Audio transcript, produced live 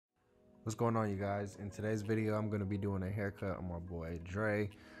What's going on, you guys? In today's video, I'm going to be doing a haircut on my boy Dre.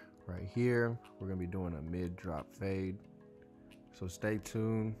 Right here, we're going to be doing a mid-drop fade. So stay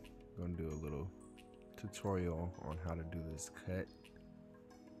tuned. I'm going to do a little tutorial on how to do this cut.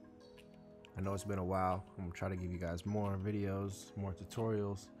 I know it's been a while. I'm going to try to give you guys more videos, more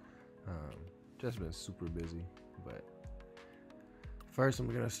tutorials. Just been super busy. But first, I'm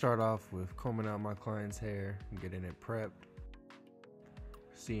going to start off with combing out my client's hair and getting it prepped.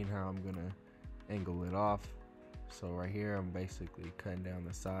 Seeing how I'm gonna angle it off. So right here I'm basically cutting down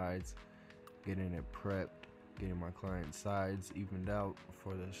the sides, getting it prepped, getting my client's sides evened out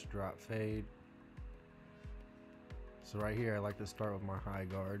for this drop fade. So right here I like to start with my high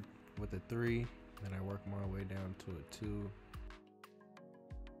guard with a 3, then I work my way down to a 2.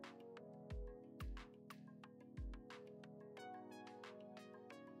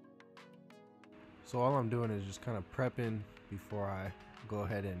 So all I'm doing is just kind of prepping before I go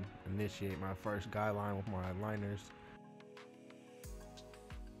ahead and initiate my first guideline with my liners.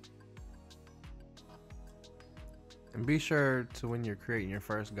 And be sure to, when you're creating your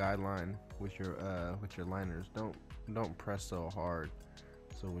first guideline with your liners, don't press so hard.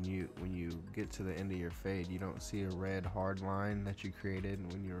 So when you get to the end of your fade, you don't see a red hard line that you created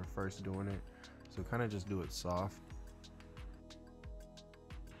when you were first doing it. So kind of just do it soft.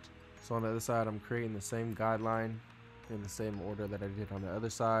 So on the other side, I'm creating the same guideline in the same order that I did on the other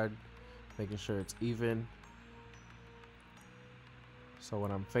side, making sure it's even. So when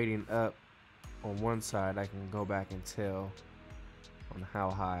I'm fading up on one side, I can go back and tell on how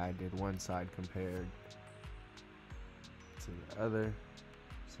high I did one side compared to the other.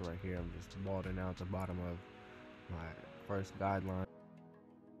 So right here, I'm just balding out the bottom of my first guideline.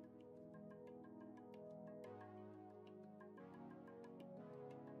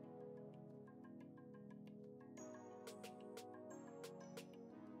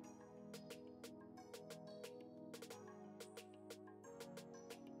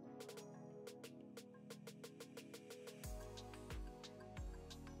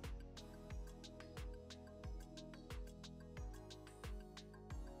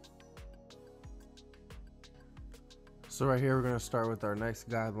 So right here, we're gonna start with our next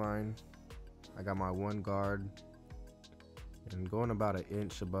guideline. I got my one guard and going about an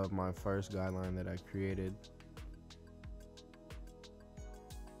inch above my first guideline that I created.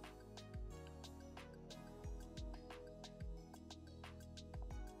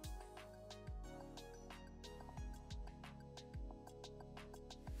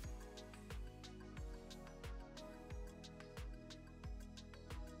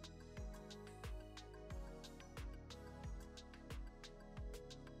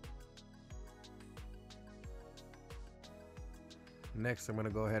 Next, I'm gonna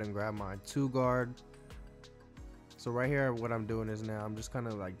go ahead and grab my 2 guard. So right here, what I'm doing is now I'm just kind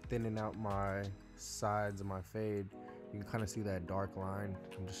of like thinning out my sides of my fade. You can kind of see that dark line.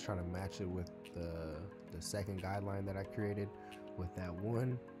 I'm just trying to match it with the second guideline that I created with that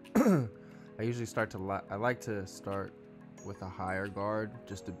one. I usually I like to start with a higher guard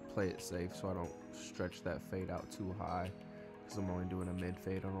just to play it safe, so I don't stretch that fade out too high, because I'm only doing a mid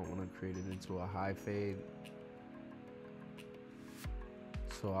fade. I don't want to create it into a high fade.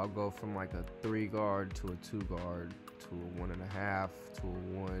 So I'll go from like a 3 guard to a 2 guard to a 1.5 to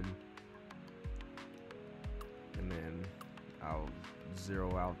a 1, and then I'll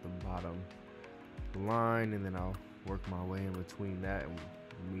zero out the bottom line, and then I'll work my way in between that and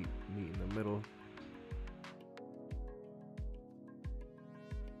meet in the middle.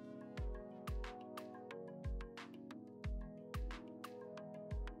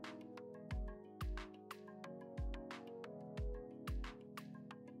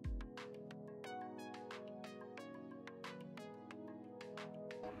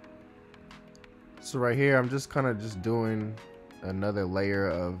 So right here, I'm just kind of just doing another layer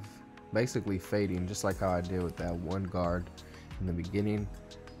of basically fading, just like how I did with that one guard in the beginning.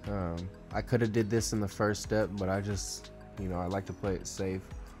 I could have did this in the first step, but I just, I like to play it safe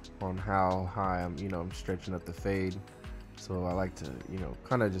on how high I'm stretching up the fade. So I like to,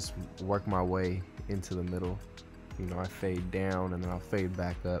 kind of just work my way into the middle. I fade down and then I'll fade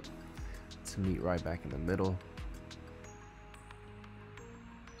back up to meet right back in the middle.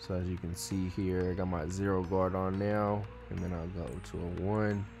 So as you can see here, I got my 0 guard on now, and then I'll go to a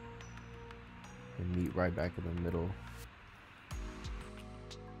 1 and meet right back in the middle.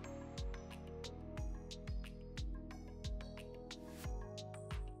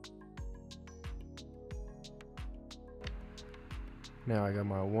 Now I got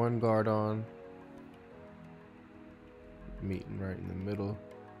my 1 guard on, meeting right in the middle.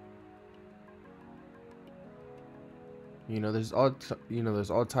 there's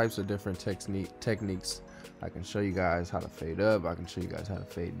all types of different techniques. I can show you guys how to fade up. I can show you guys how to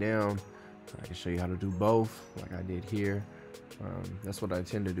fade down. I can show you how to do both, like I did here. That's what I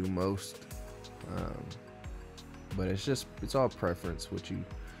tend to do most. But it's all preference, what you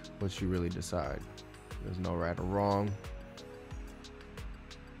really decide. There's no right or wrong,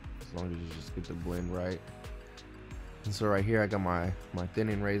 as long as you just get the blend right. And so right here I got my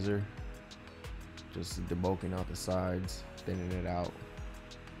thinning razor, just debulking out the sides, thinning it out.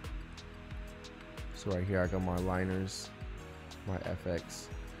 So right here I got my liners, my FX,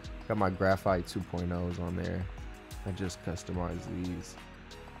 got my graphite 2.0s on there. I just customized these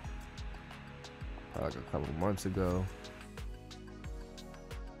like a couple months ago.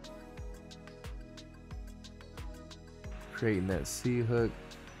 Creating that C hook,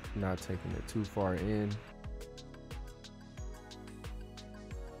 not taking it too far in.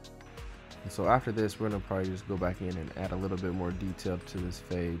 And so after this, we're gonna probably just go back in and add a little bit more detail to this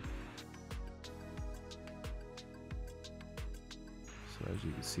fade. So as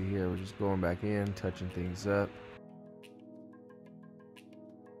you can see here, we're just going back in, touching things up.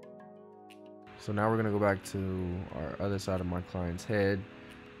 So now we're gonna go back to our other side of my client's head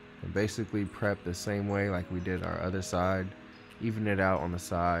and basically prep the same way like we did our other side, even it out on the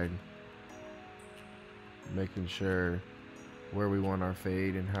side, making sure where we want our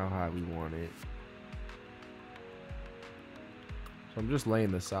fade and how high we want it. So I'm just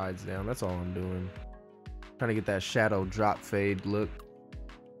laying the sides down, that's all I'm doing. Trying to get that shadow drop fade look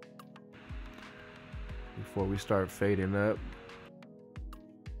before we start fading up.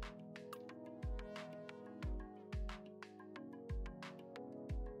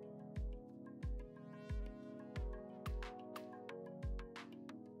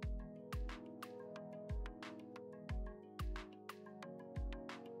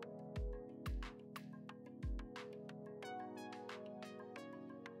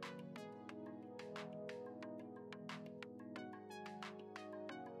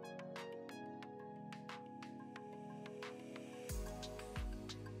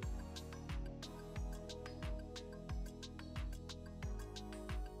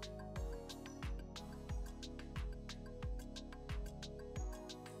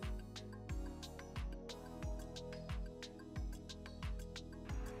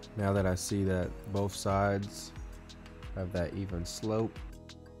 Now that I see that both sides have that even slope,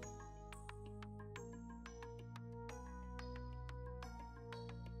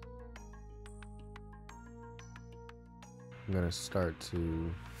 I'm gonna start to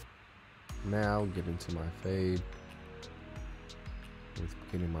now get into my fade with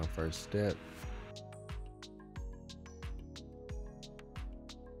getting my first step.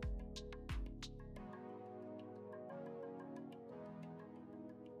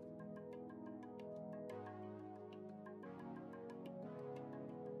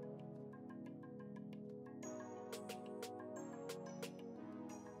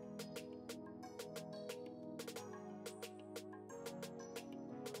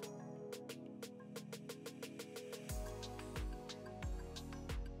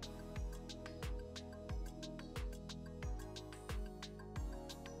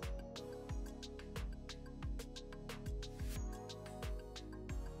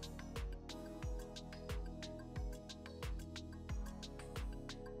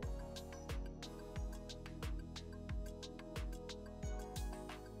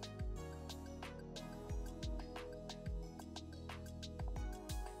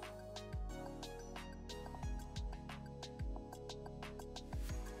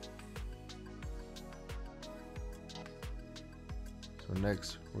 So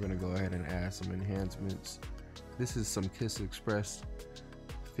next, we're gonna go ahead and add some enhancements. This is some Kiss Express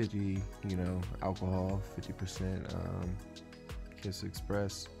 50, alcohol, 50% Kiss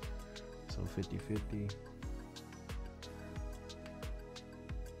Express, so 50-50.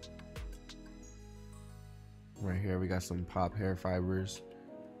 Right here, we got some pop hair fibers.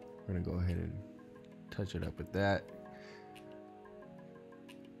 We're gonna go ahead and touch it up with that.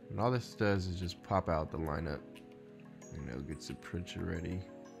 And all this does is just pop out the lineup. Gets the picture ready,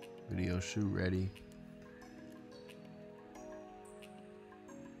 video shoot ready.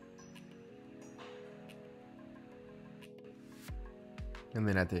 And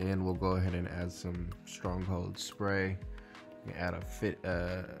then at the end, we'll go ahead and add some stronghold spray. Add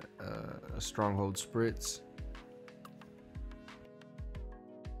a stronghold spritz.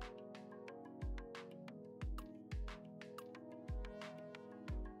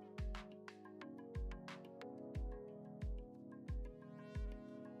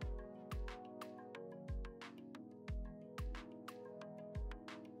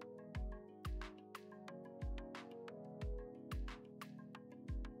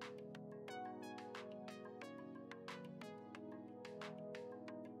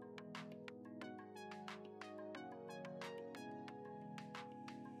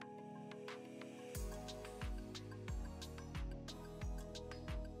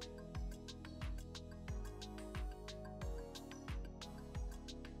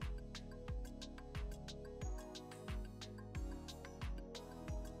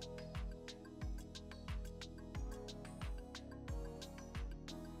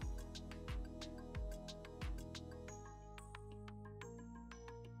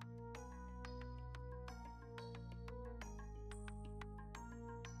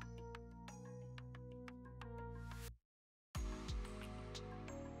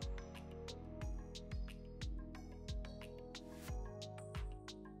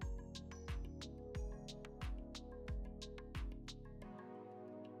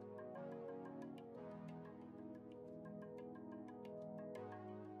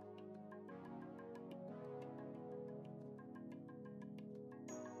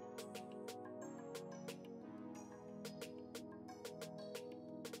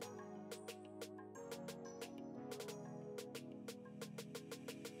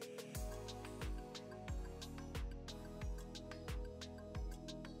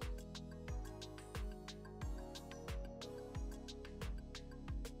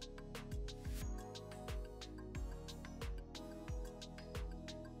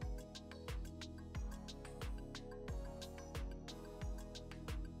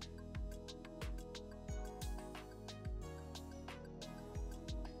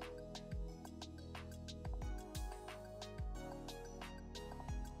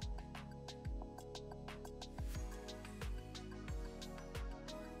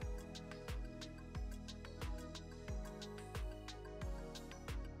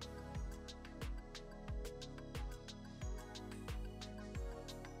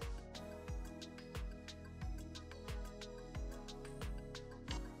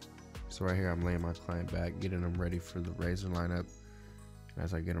 So right here, I'm laying my client back, getting him ready for the razor lineup.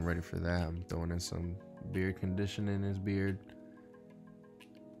 As I get him ready for that, I'm throwing in some beard conditioner in his beard.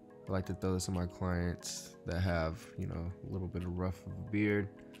 I like to throw this in my clients that have, you know, a little bit of rough of a beard.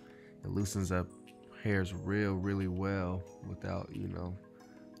 It loosens up hairs really well without, you know,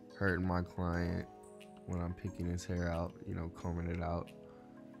 hurting my client when I'm picking his hair out, you know, combing it out.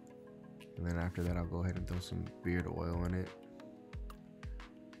 And then after that, I'll go ahead and throw some beard oil in it.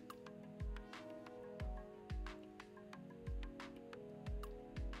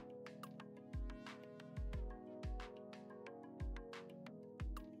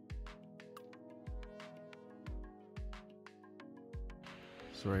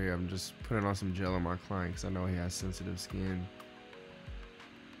 So right here, I'm just putting on some gel on my client because I know he has sensitive skin.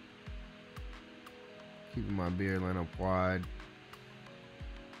 Keeping my beard line up wide.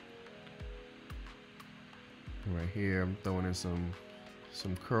 And right here, I'm throwing in some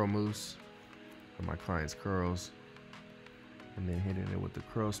curl mousse for my client's curls. And then hitting it with the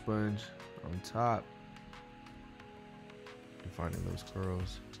curl sponge on top. Defining those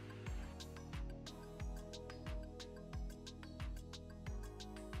curls.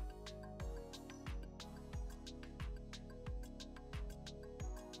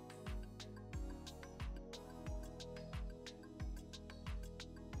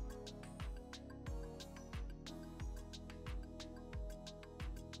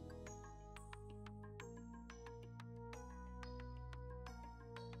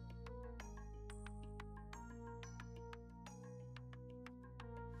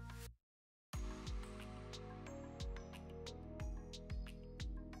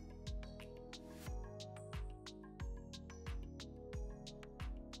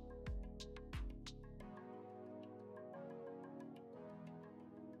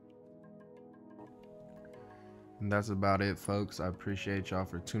 And that's about it, folks. I appreciate y'all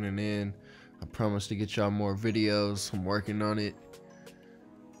for tuning in. I promise to get y'all more videos. I'm working on it.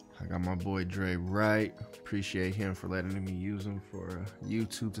 I got my boy Dre right. Appreciate him for letting me use him for a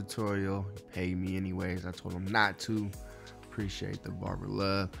YouTube tutorial. He paid me anyways. I told him not to. Appreciate the barber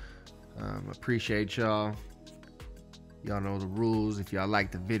love. Appreciate y'all. Y'all know the rules. If y'all like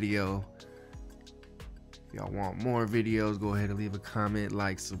the video, if y'all want more videos, go ahead and leave a comment,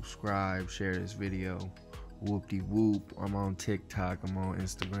 like, subscribe, share this video. Whoop-de-whoop. I'm on TikTok, I'm on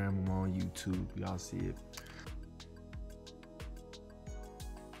Instagram, I'm on YouTube. Y'all see it.